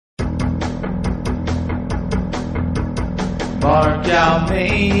Mark out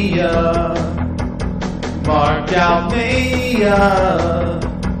Mania. Mark out Mania.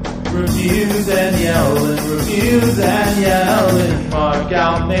 Reviews and yelling. Mark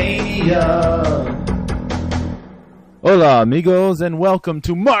out Mania. Hola amigos and welcome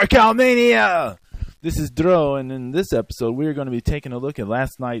to Mark Out Mania! This is Dro, and in this episode we are going to be taking a look at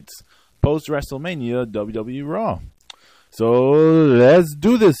last night's post-WrestleMania WWE Raw. So let's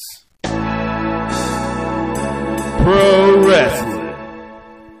do this! Pro Wrestling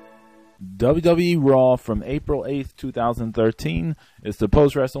WWE Raw from April 8th, 2013. It's the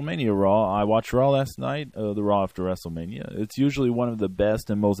post-WrestleMania Raw. I watched Raw last night, the Raw after WrestleMania. It's usually one of the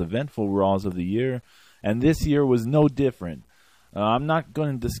best and most eventful Raws of the year, and this year was no different. I'm not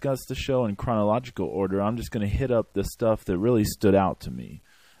going to discuss the show in chronological order. I'm just going to hit up the stuff that really stood out to me.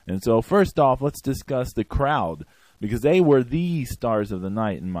 And so first off, let's discuss the crowd, because they were the stars of the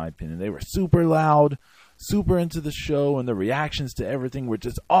night, in my opinion. They were super loud, super into the show, and the reactions to everything were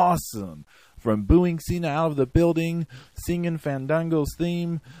just awesome. From booing Cena out of the building, singing Fandango's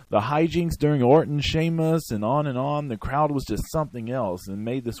theme, the hijinks during Orton, Sheamus, and on, the crowd was just something else and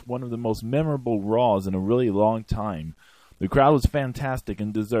made this one of the most memorable Raws in a really long time. The crowd was fantastic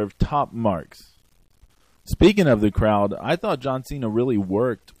and deserved top marks. Speaking of the crowd, I thought John Cena really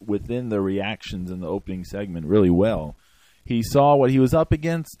worked within the reactions in the opening segment really well. He saw what he was up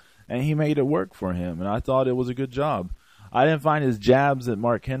against, and he made it work for him, and I thought it was a good job. I didn't find his jabs at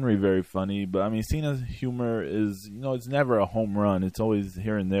Mark Henry very funny, but I mean, Cena's humor is, it's never a home run. It's always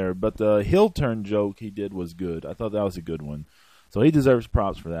here and there, but the heel turn joke he did was good. I thought that was a good one, so he deserves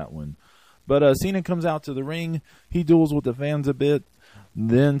props for that one. But Cena comes out to the ring, he duels with the fans a bit,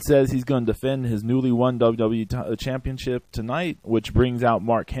 then says he's going to defend his newly won WWE Championship tonight, which brings out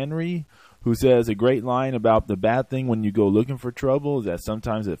Mark Henry, who says a great line about the bad thing when you go looking for trouble is that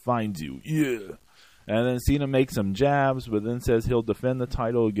sometimes it finds you. Yeah. And then Cena makes some jabs, but then says he'll defend the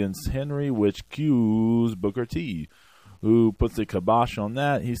title against Henry, which cues Booker T, who puts the kibosh on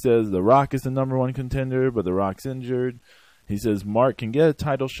that. He says The Rock is the #1 contender, but The Rock's injured. He says Mark can get a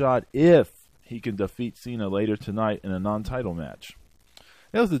title shot if he can defeat Cena later tonight in a non-title match.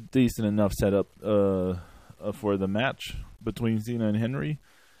 It was a decent enough setup for the match between Cena and Henry.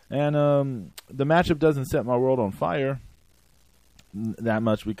 And the matchup doesn't set my world on fire that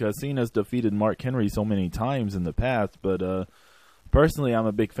much because Cena's defeated Mark Henry so many times in the past. But personally, I'm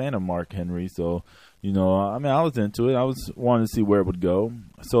a big fan of Mark Henry. So, I was into it. I was wanting to see where it would go.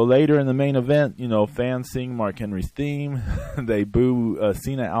 So later in the main event, fans sing Mark Henry's theme. They boo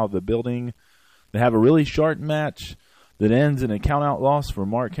Cena out of the building. They have a really short match that ends in a count-out loss for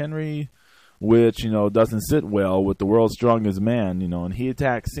Mark Henry, which, doesn't sit well with the world's strongest man, and he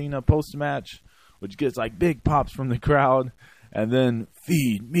attacks Cena post-match, which gets, big pops from the crowd, and then,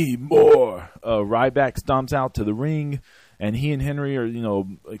 feed me more. Ryback stomps out to the ring, and he and Henry are,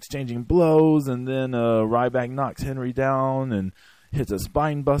 exchanging blows, and then Ryback knocks Henry down and hits a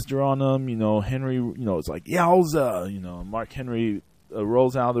spine buster on him. Henry, it's like, yowza, Mark Henry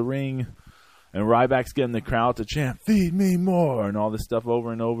rolls out of the ring. And Ryback's getting the crowd to chant, feed me more, and all this stuff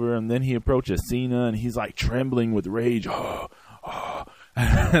over and over. And then he approaches Cena, and he's trembling with rage.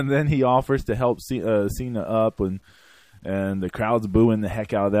 And then he offers to help Cena up, and the crowd's booing the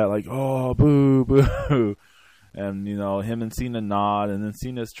heck out of that, oh, boo, boo. And, him and Cena nod, and then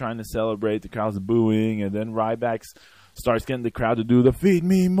Cena's trying to celebrate. The crowd's booing, and then Ryback starts getting the crowd to do the feed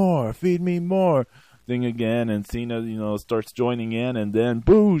me more thing again. And Cena, starts joining in, and then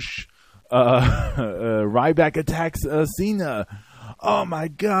boosh. Ryback attacks Cena. Oh my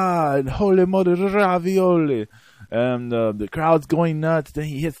God! Holy mother ravioli! And the crowd's going nuts. Then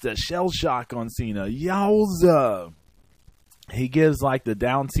he hits the shell shock on Cena. Yowza! He gives the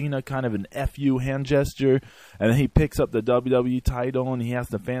down Cena kind of an FU hand gesture, and then he picks up the WWE title, and he has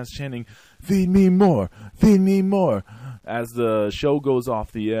the fans chanting, "Feed me more! Feed me more!" As the show goes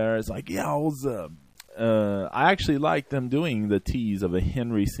off the air, it's yowza! I actually like them doing the tease of a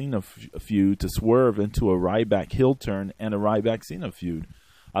Henry-Cena feud to swerve into a Ryback heel turn and a Ryback-Cena feud.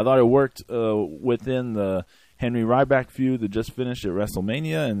 I thought it worked within the Henry-Ryback feud that just finished at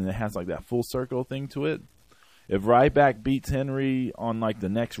WrestleMania, and it has that full circle thing to it. If Ryback beats Henry on the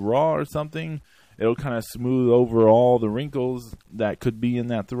next Raw or something, it'll kind of smooth over all the wrinkles that could be in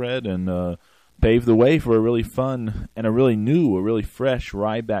that thread and pave the way for a really fun and a really fresh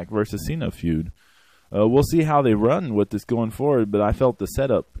Ryback versus Cena feud. We'll see how they run with this going forward, but I felt the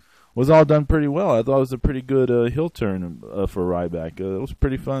setup was all done pretty well. I thought it was a pretty good heel turn for Ryback. It was a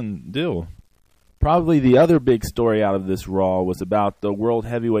pretty fun deal. Probably the other big story out of this Raw was about the World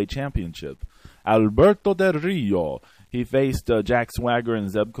Heavyweight Championship. Alberto Del Rio, he faced Jack Swagger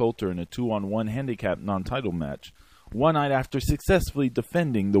and Zeb Coulter in a 2-on-1 handicap non-title match. one night after successfully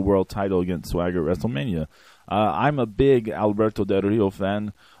defending the world title against Swagger at WrestleMania. I'm a big Alberto Del Rio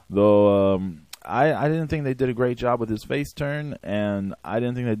fan, though I didn't think they did a great job with his face turn, and I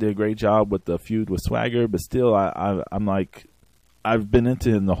didn't think they did a great job with the feud with Swagger, but still, I'm like, I've been into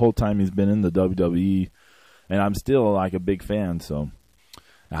him the whole time he's been in the WWE, and I'm still like a big fan, so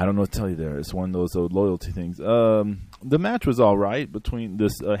I don't know what to tell you there. It's one of those old loyalty things. The match was all right between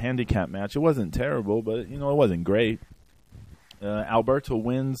this handicap match. It wasn't terrible, but, it wasn't great. Alberto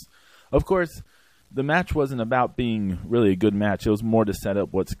wins. Of course, the match wasn't about being really a good match. It was more to set up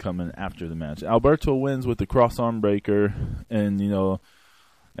what's coming after the match. Alberto wins with the cross-arm breaker, and,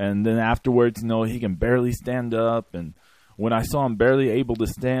 and then afterwards, he can barely stand up, and when I saw him barely able to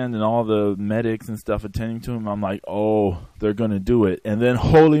stand and all the medics and stuff attending to him, I'm like, oh, they're going to do it. And then,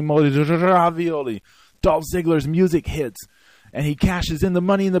 holy moly, ravioli, Dolph Ziggler's music hits, and he cashes in the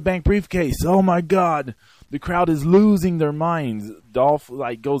Money in the Bank briefcase. Oh, my God. The crowd is losing their minds. Dolph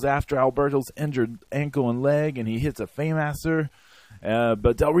goes after Alberto's injured ankle and leg, and he hits a Fameasser.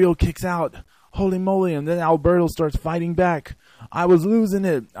 But Del Rio kicks out. Holy moly. And then Alberto starts fighting back. I was losing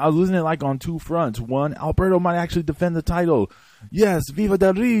it. On two fronts. One, Alberto might actually defend the title. Yes, Viva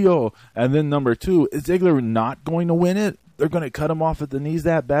Del Rio. And then number two, is Ziggler not going to win it? They're going to cut him off at the knees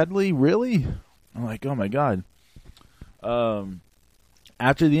that badly? Really? I'm like, oh my God.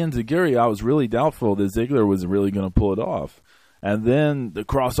 After the Enziguri, I was really doubtful that Ziggler was really going to pull it off. And then the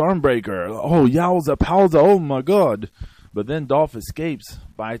cross arm breaker. Oh, yowza, powza, oh my God. But then Dolph escapes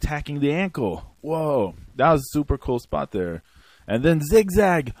by attacking the ankle. Whoa, that was a super cool spot there. And then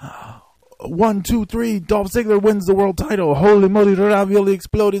zigzag. 1, 2, 3. Dolph Ziggler wins the world title. Holy moly, ravioli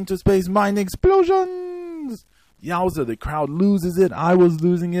explode into space. Mind explosions. Yowza, the crowd loses it. I was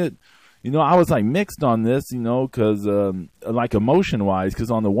losing it. I was mixed on this, because emotion-wise, because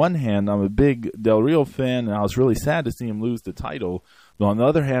on the one hand, I'm a big Del Rio fan, and I was really sad to see him lose the title. But on the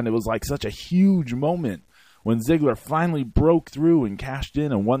other hand, it was such a huge moment when Ziggler finally broke through and cashed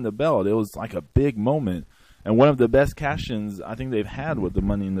in and won the belt. It was a big moment, and one of the best cash-ins I think they've had with the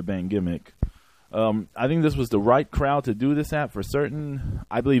Money in the Bank gimmick. I think this was the right crowd to do this at for certain.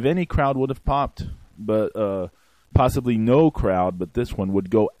 I believe any crowd would have popped, but possibly no crowd, but this one would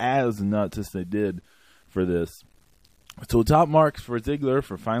go as nuts as they did for this. So top marks for Ziggler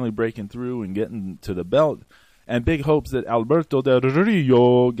for finally breaking through and getting to the belt, and big hopes that Alberto Del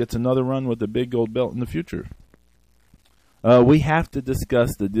Rio gets another run with the big gold belt in the future. We have to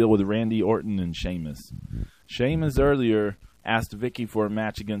discuss the deal with Randy Orton and Sheamus. Sheamus earlier asked Vicky for a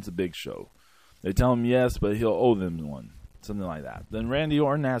match against the Big Show. They tell him yes, but he'll owe them one. Something like that. Then Randy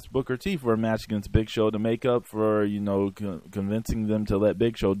Orton asked Booker T for a match against Big Show to make up for, convincing them to let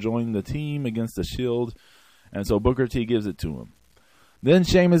Big Show join the team against the Shield. And so Booker T gives it to him. Then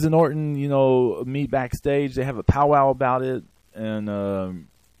Sheamus and Orton, meet backstage. They have a powwow about it. And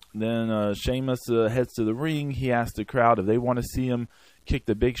then Sheamus heads to the ring. He asks the crowd if they want to see him kick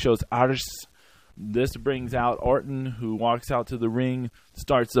the Big Show's arse. This brings out Orton, who walks out to the ring,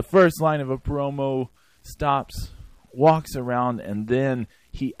 starts the first line of a promo, stops, walks around, and then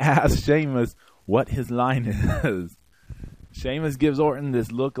he asks Sheamus what his line is. Sheamus gives Orton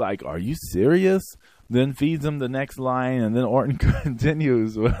this look like, are you serious? Then feeds him the next line, and then Orton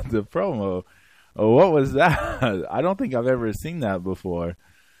continues with the promo. Oh, what was that? I don't think I've ever seen that before.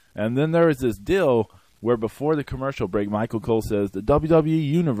 And then there was this deal where before the commercial break, Michael Cole says the WWE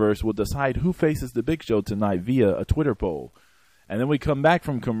Universe will decide who faces the Big Show tonight via a Twitter poll. And then we come back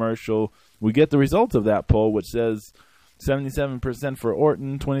from commercial. We get the results of that poll, which says 77% for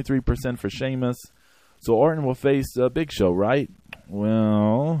Orton, 23% for Sheamus. So Orton will face Big Show, right?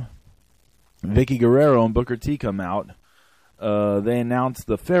 Well, Vicky Guerrero and Booker T come out. They announce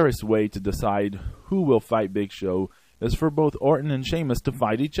the fairest way to decide who will fight Big Show is for both Orton and Sheamus to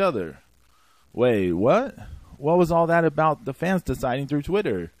fight each other. Wait, what? What was all that about the fans deciding through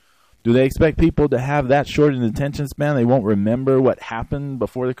Twitter? Do they expect people to have that short an attention span they won't remember what happened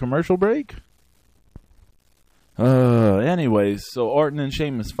before the commercial break? Anyways, so Orton and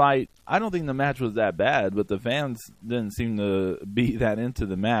Sheamus fight. I don't think the match was that bad, but the fans didn't seem to be that into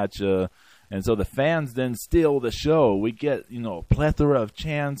the match. And so the fans then steal the show. We get, a plethora of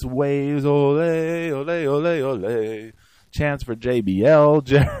chants, waves, ole, ole, ole, ole. Chants for JBL,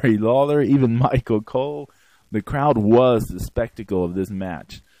 Jerry Lawler, even Michael Cole. The crowd was the spectacle of this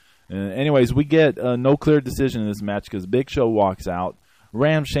match. Anyways, we get no clear decision in this match because Big Show walks out,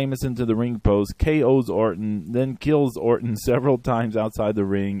 rams Sheamus into the ring post, KOs Orton, then kills Orton several times outside the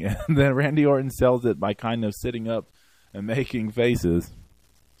ring, and then Randy Orton sells it by kind of sitting up and making faces.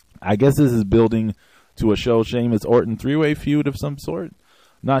 I guess this is building to a show Sheamus Orton three-way feud of some sort.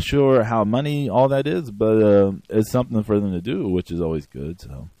 Not sure how money all that is, but it's something for them to do, which is always good.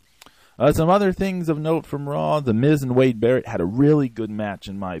 So, some other things of note from Raw: The Miz and Wade Barrett had a really good match,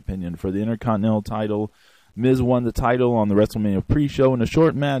 in my opinion, for the Intercontinental title. Miz won the title on the WrestleMania pre-show in a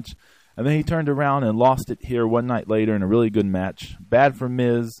short match, and then he turned around and lost it here one night later in a really good match. Bad for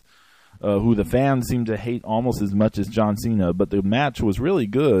Miz, who the fans seem to hate almost as much as John Cena, but the match was really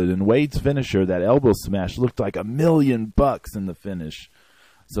good, and Wade's finisher, that elbow smash, looked like $1 million in the finish.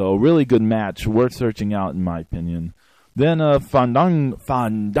 So, really good match, worth searching out in my opinion. Then Fandango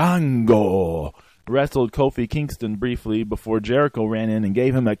wrestled Kofi Kingston briefly before Jericho ran in and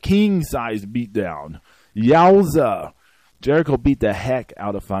gave him a king-size beatdown. Yowza! Jericho beat the heck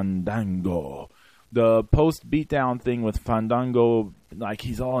out of Fandango. The post-beatdown thing with Fandango, like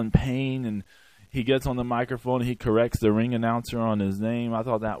he's all in pain, and he gets on the microphone and he corrects the ring announcer on his name. I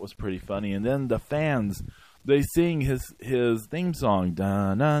thought that was pretty funny. And then the fans, they sing his theme song.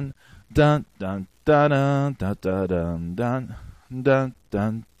 Dun dun dun dun dun dun dun dun dun dun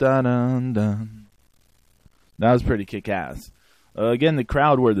dun dun dun. That was pretty kick-ass. Again, the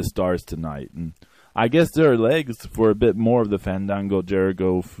crowd were the stars tonight, and I guess there are legs for a bit more of the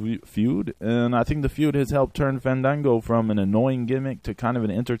Fandango-Jericho feud, and I think the feud has helped turn Fandango from an annoying gimmick to kind of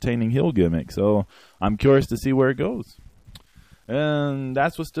an entertaining heel gimmick, so I'm curious to see where it goes. And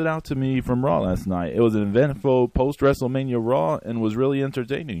that's what stood out to me from Raw last night. It was an eventful post-WrestleMania Raw and was really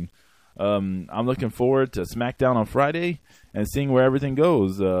entertaining. I'm looking forward to SmackDown on Friday and seeing where everything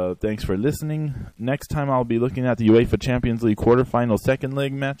goes. Thanks for listening. Next time I'll be looking at the UEFA Champions League quarterfinal second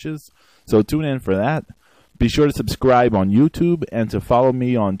leg matches, so tune in for that. Be sure to subscribe on YouTube and to follow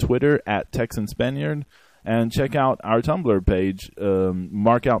me on Twitter at Texan Spaniard, and check out our Tumblr page,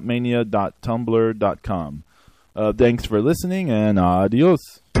 markoutmania.tumblr.com. Thanks for listening, and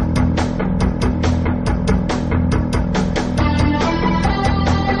adios.